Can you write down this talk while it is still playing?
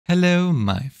Hello,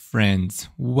 my friends.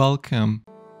 Welcome.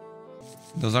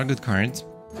 Those are good cards.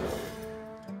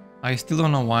 I still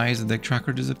don't know why is the deck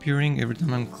tracker disappearing every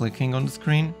time I'm clicking on the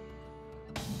screen.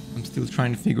 I'm still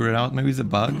trying to figure it out. Maybe it's a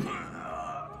bug.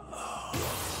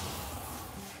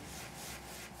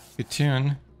 Good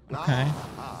tune. Okay.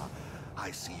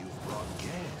 I see you've brought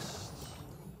guests.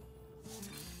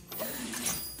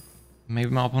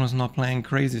 Maybe my opponent's not playing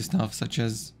crazy stuff, such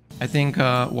as... I think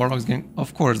Warlock's getting...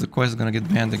 Of course, the quest is gonna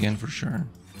get banned again for sure.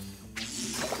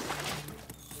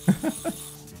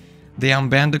 They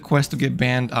unbanned the quest to get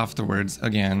banned afterwards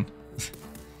again.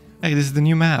 Hey, this is the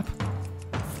new map.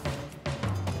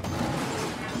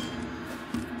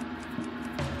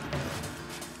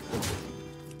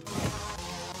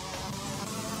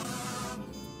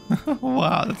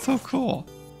 Wow, that's so cool.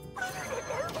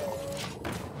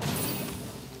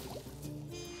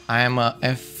 I am a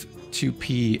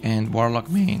F2P and Warlock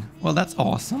main. Well, that's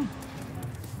awesome.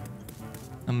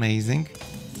 Amazing.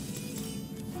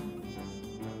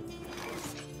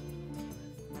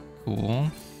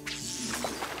 Cool.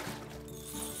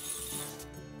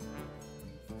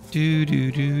 Do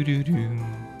do do do do.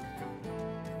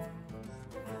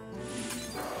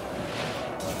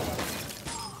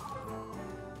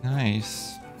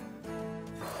 Nice.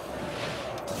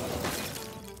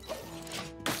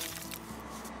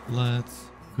 Let's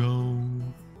go.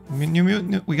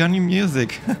 We got new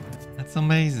music. That's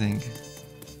amazing.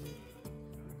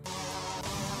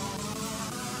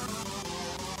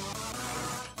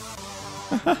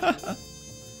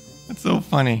 That's so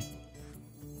funny.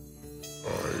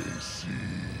 I see.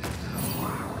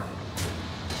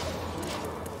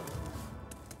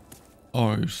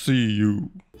 I see you.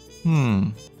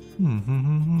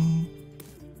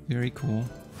 Very cool.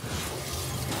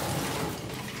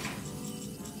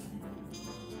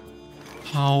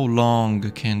 How long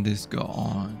can this go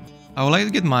on? I would like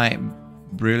to get my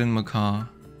Brilliant Macaw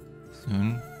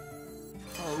soon.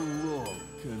 How long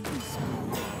can this go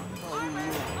on?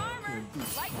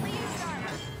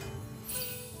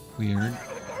 Weird.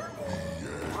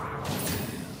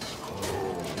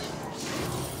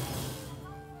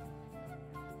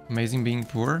 Amazing being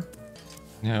poor?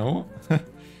 No. I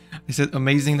said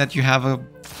amazing that you have a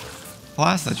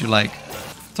class that you like.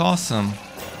 It's awesome.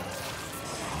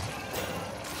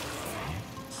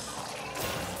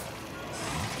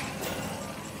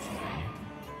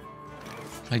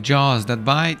 My jaws that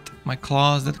bite, my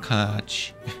claws that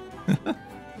catch.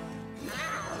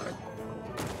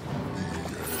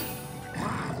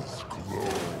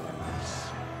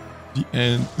 The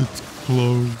end, it's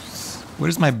close.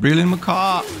 Where's my Brilliant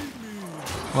Macaw?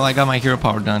 Well, I got my hero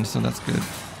power done, so that's good.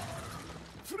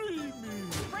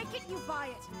 Break it, you buy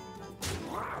it.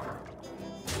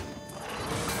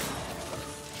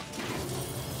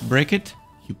 Break it,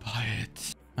 you buy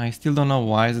it. I still don't know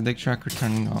why is the deck tracker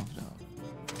turning off though.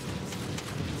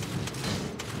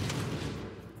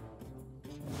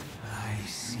 I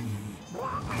see.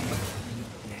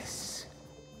 Yes.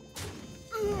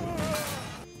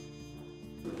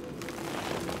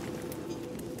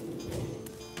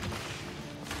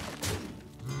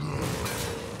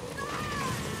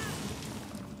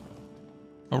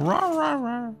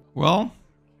 Well,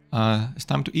 it's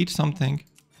time to eat something.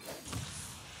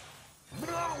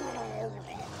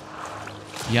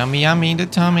 Yummy, yummy in the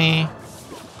tummy.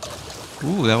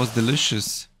 Ooh, that was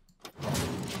delicious.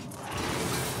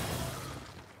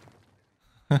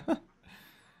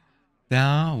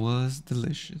 That was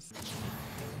delicious.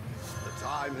 The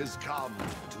time has come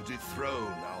to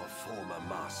dethrone our former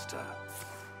master.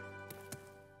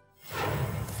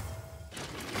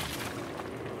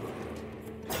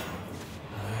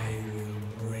 I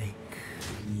will break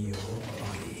your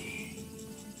body.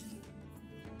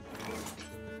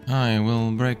 I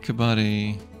will break a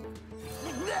body.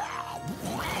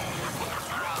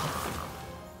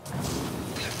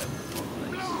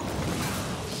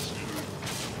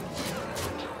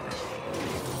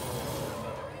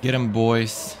 Get 'em,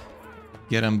 boys.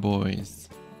 Get 'em, boys.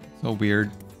 So weird.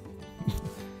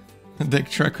 The deck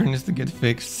tracker needs to get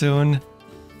fixed soon.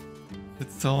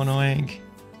 It's so annoying.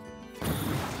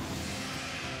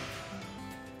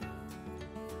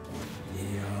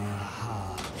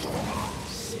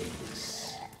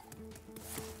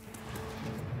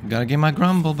 Gotta get my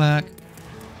Grumble back.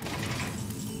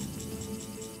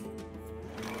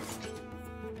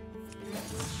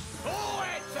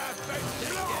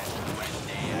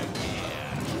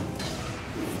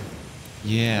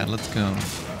 Yeah, let's go.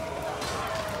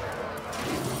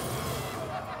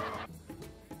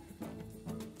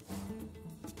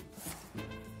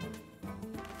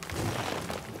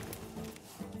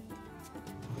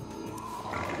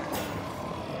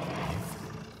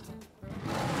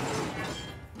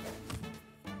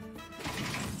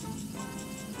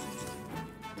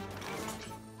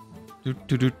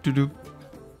 Do.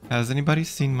 Has anybody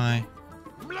seen my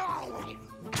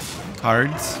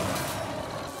cards?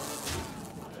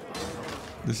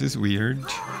 This is weird.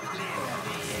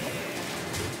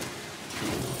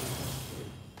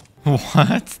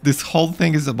 What? This whole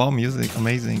thing is about music.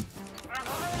 Amazing.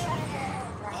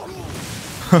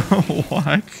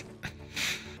 What?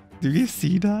 Do you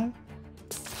see that?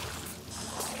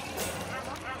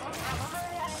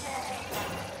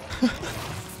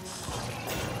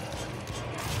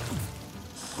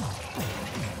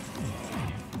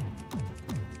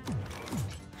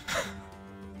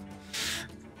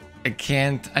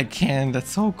 I can't,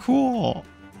 that's so cool.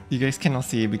 You guys cannot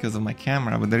see it because of my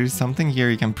camera, but there is something here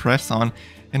you can press on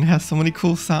and it has so many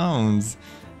cool sounds.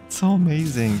 It's so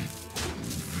amazing.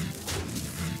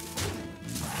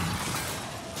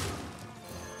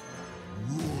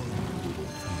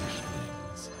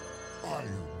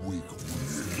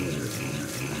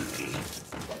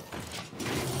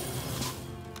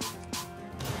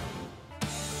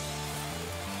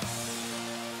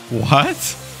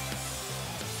 What?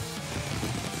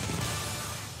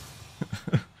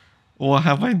 What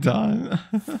have I done?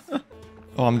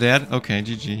 Oh, I'm dead? Okay,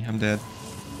 GG, I'm dead.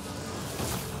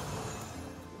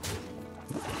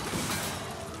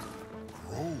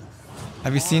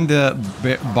 Have you seen the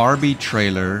Barbie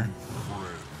trailer?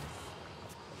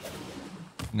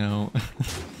 No.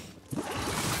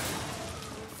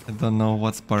 I don't know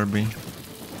what's Barbie.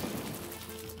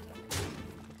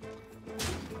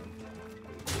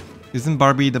 Isn't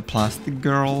Barbie the plastic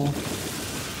girl?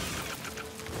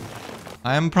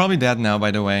 I am probably dead now,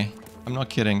 by the way. I'm not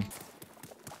kidding.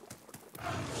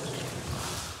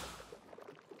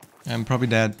 I'm probably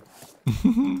dead.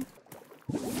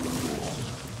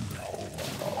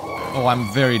 Oh,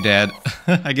 I'm very dead.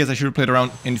 I guess I should have played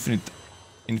around infinite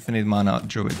mana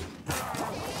Druid.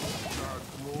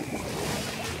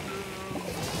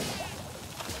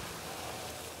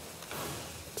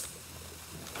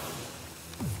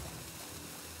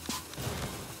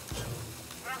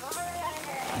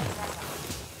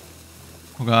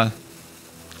 Oh god.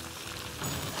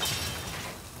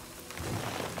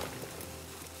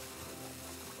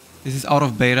 Is this out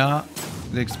of beta,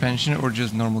 the expansion, or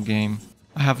just normal game?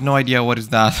 I have no idea what is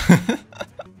that.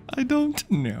 I don't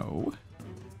know.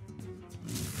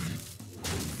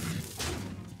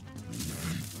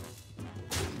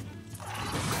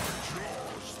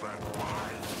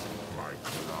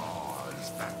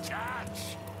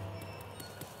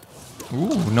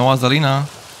 Ooh, no Azalina.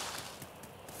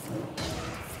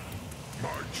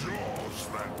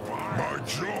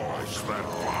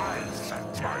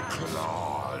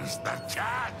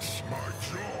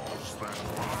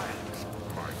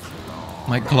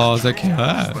 My claws that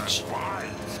catch.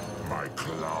 My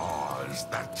claws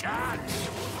that catch.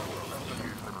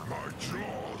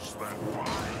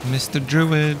 Mr.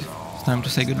 Druid, it's time to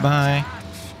say goodbye.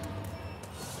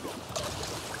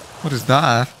 What is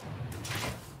that?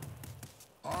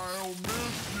 I'll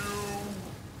miss you.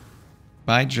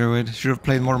 Bye, Druid. Should have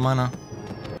played more mana.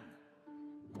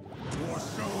 Your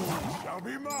soul shall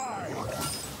be mine.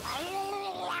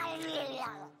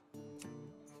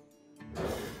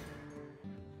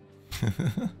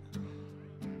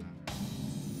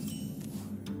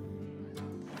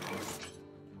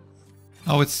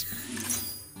 Oh, it's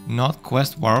not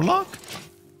Quest Warlock?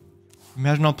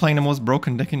 Imagine not playing the most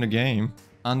broken deck in the game.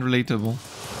 Unrelatable.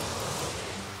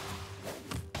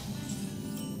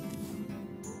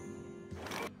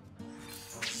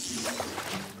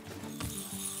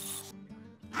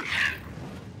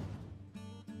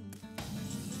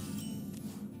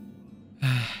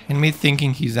 And me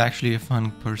thinking he's actually a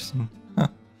fun person. Huh.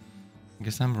 I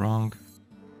guess I'm wrong.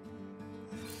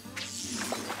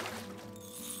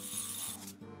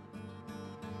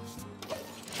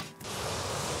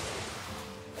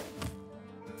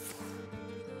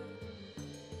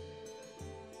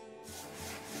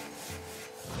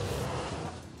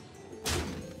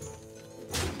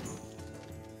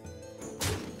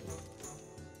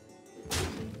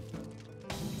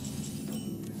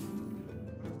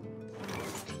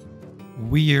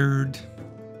 Weird.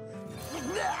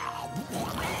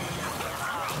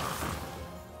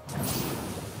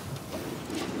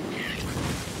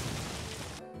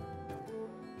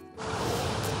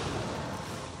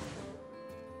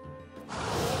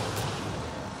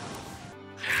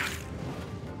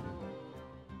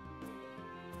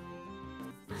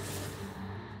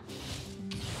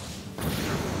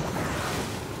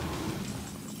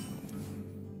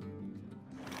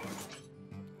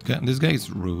 Okay, this guy is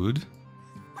rude.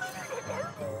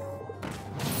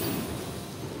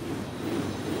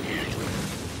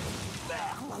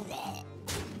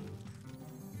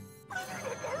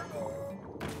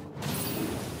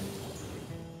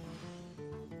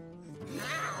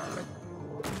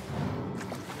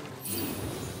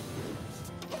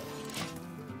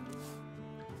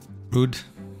 Rude.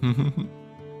 You know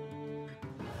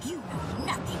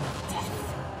nothing of death.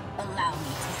 Allow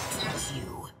me to teach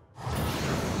you.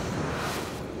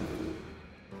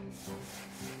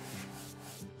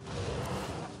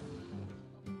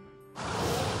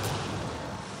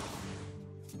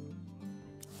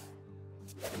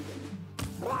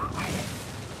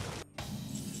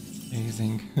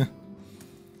 Amazing.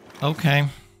 Okay,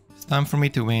 it's time for me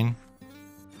to win.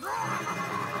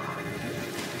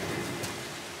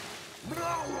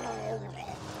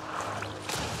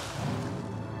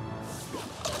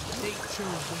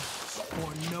 Nature waits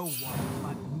for no one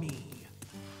but me.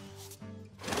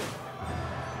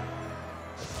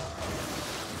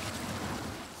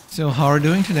 So how are we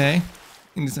doing today?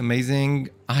 In this amazing,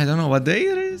 I don't know what day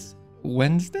it is?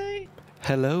 Wednesday?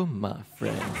 Hello, my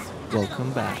friends.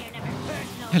 Welcome back.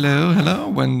 Hello, hello,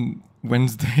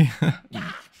 Wednesday.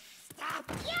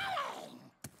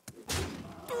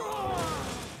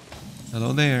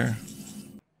 Hello there.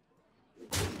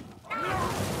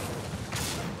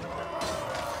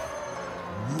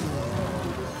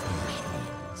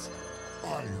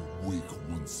 I wake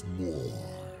once more.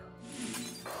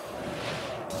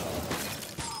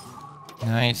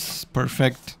 Nice,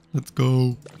 perfect. Let's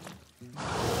go.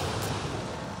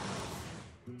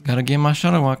 Gotta get my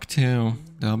Shudderwock too.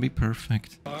 That'll be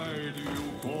perfect. Why do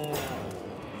you call?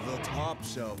 The top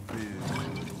shelf is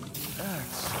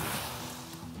X.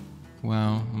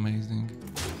 Wow, amazing.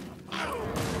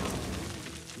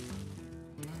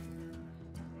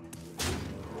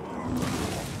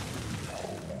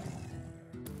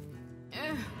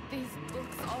 These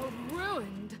books are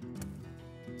ruined.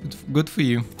 Good for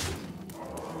you.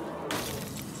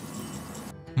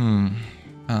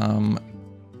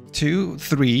 2,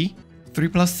 3. 3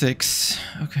 plus 6.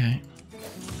 Okay.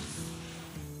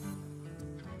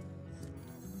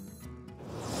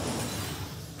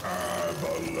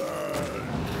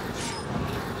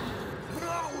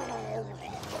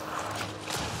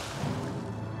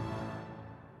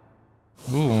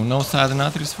 Ooh, no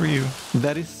Saronite for you.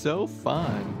 That is so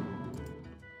fun.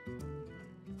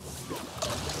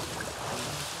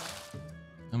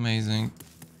 Amazing.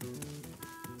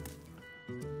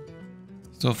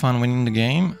 So fun winning the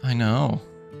game? I know.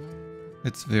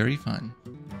 It's very fun.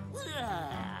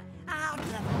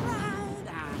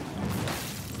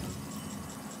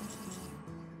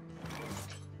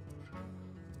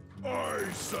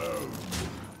 I so.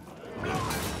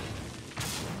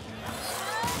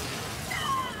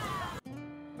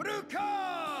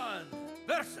 Brukan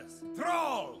versus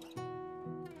Troll.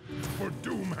 For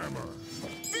Doomhammer.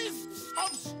 Fists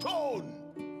of Stone.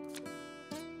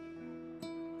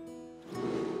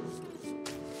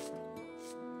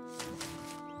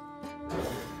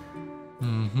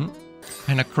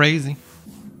 Kinda crazy.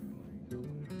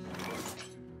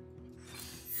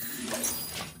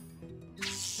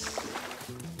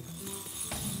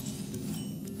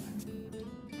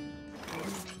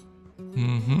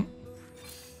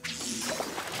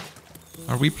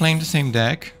 Are we playing the same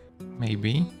deck?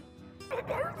 Maybe.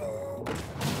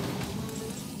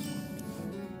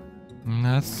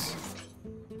 That's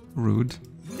rude.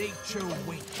 Nature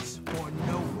waits for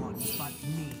no one but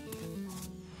me.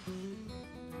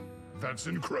 That's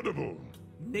incredible.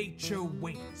 Nature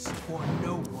waits for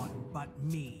no one but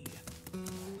me.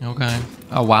 Okay.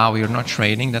 Oh wow, you're not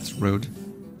trading? That's rude.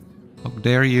 How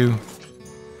dare you?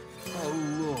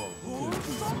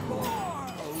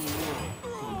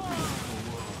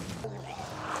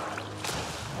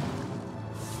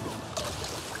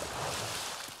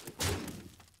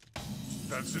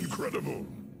 That's incredible.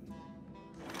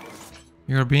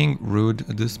 You're being rude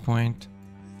at this point.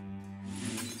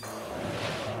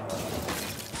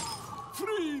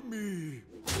 Free me.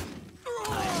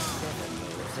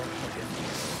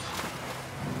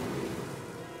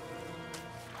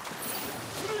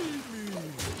 Free me.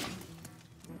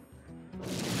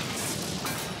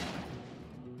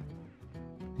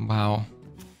 Wow.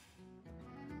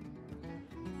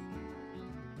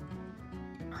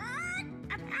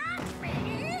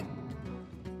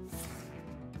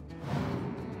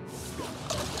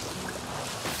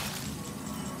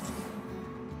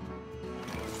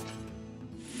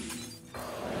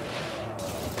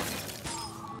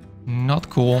 Not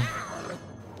cool.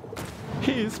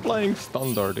 He is playing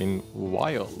standard in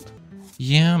wild.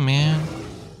 Yeah, man.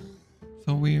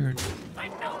 So weird.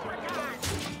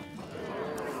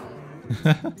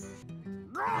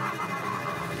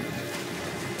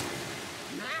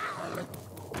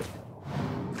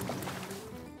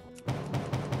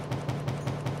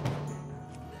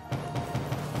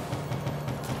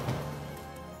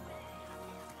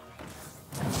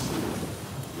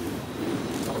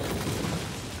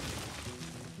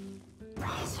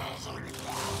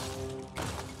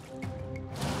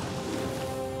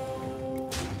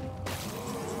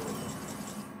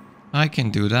 I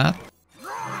can do that.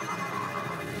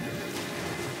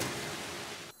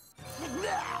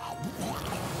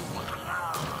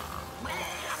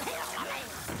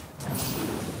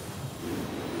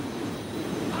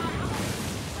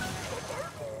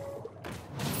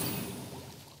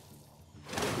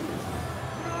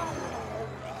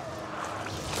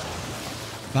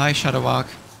 Bye, Shudderwock.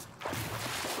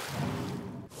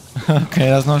 Okay,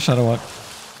 that's not Shudderwock.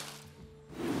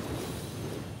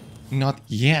 Not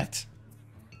yet.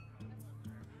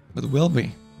 But will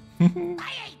be.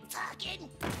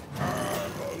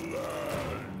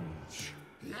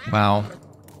 Wow.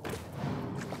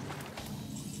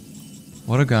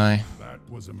 What a guy. That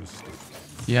was a mistake.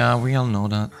 Yeah, we all know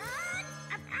that.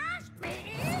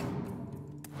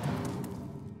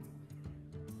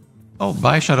 Oh,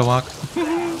 bye, Shudderwock.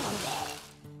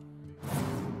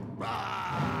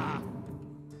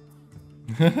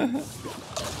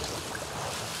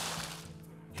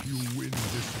 You win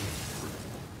this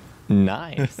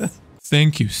Nice.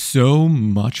 Thank you so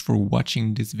much for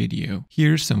watching this video.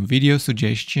 Here's some video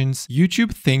suggestions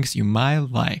YouTube thinks you might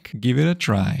like. Give it a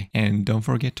try. And don't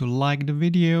forget to like the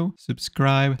video,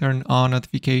 subscribe, turn on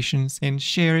notifications, and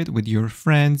share it with your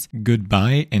friends.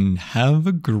 Goodbye and have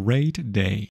a great day.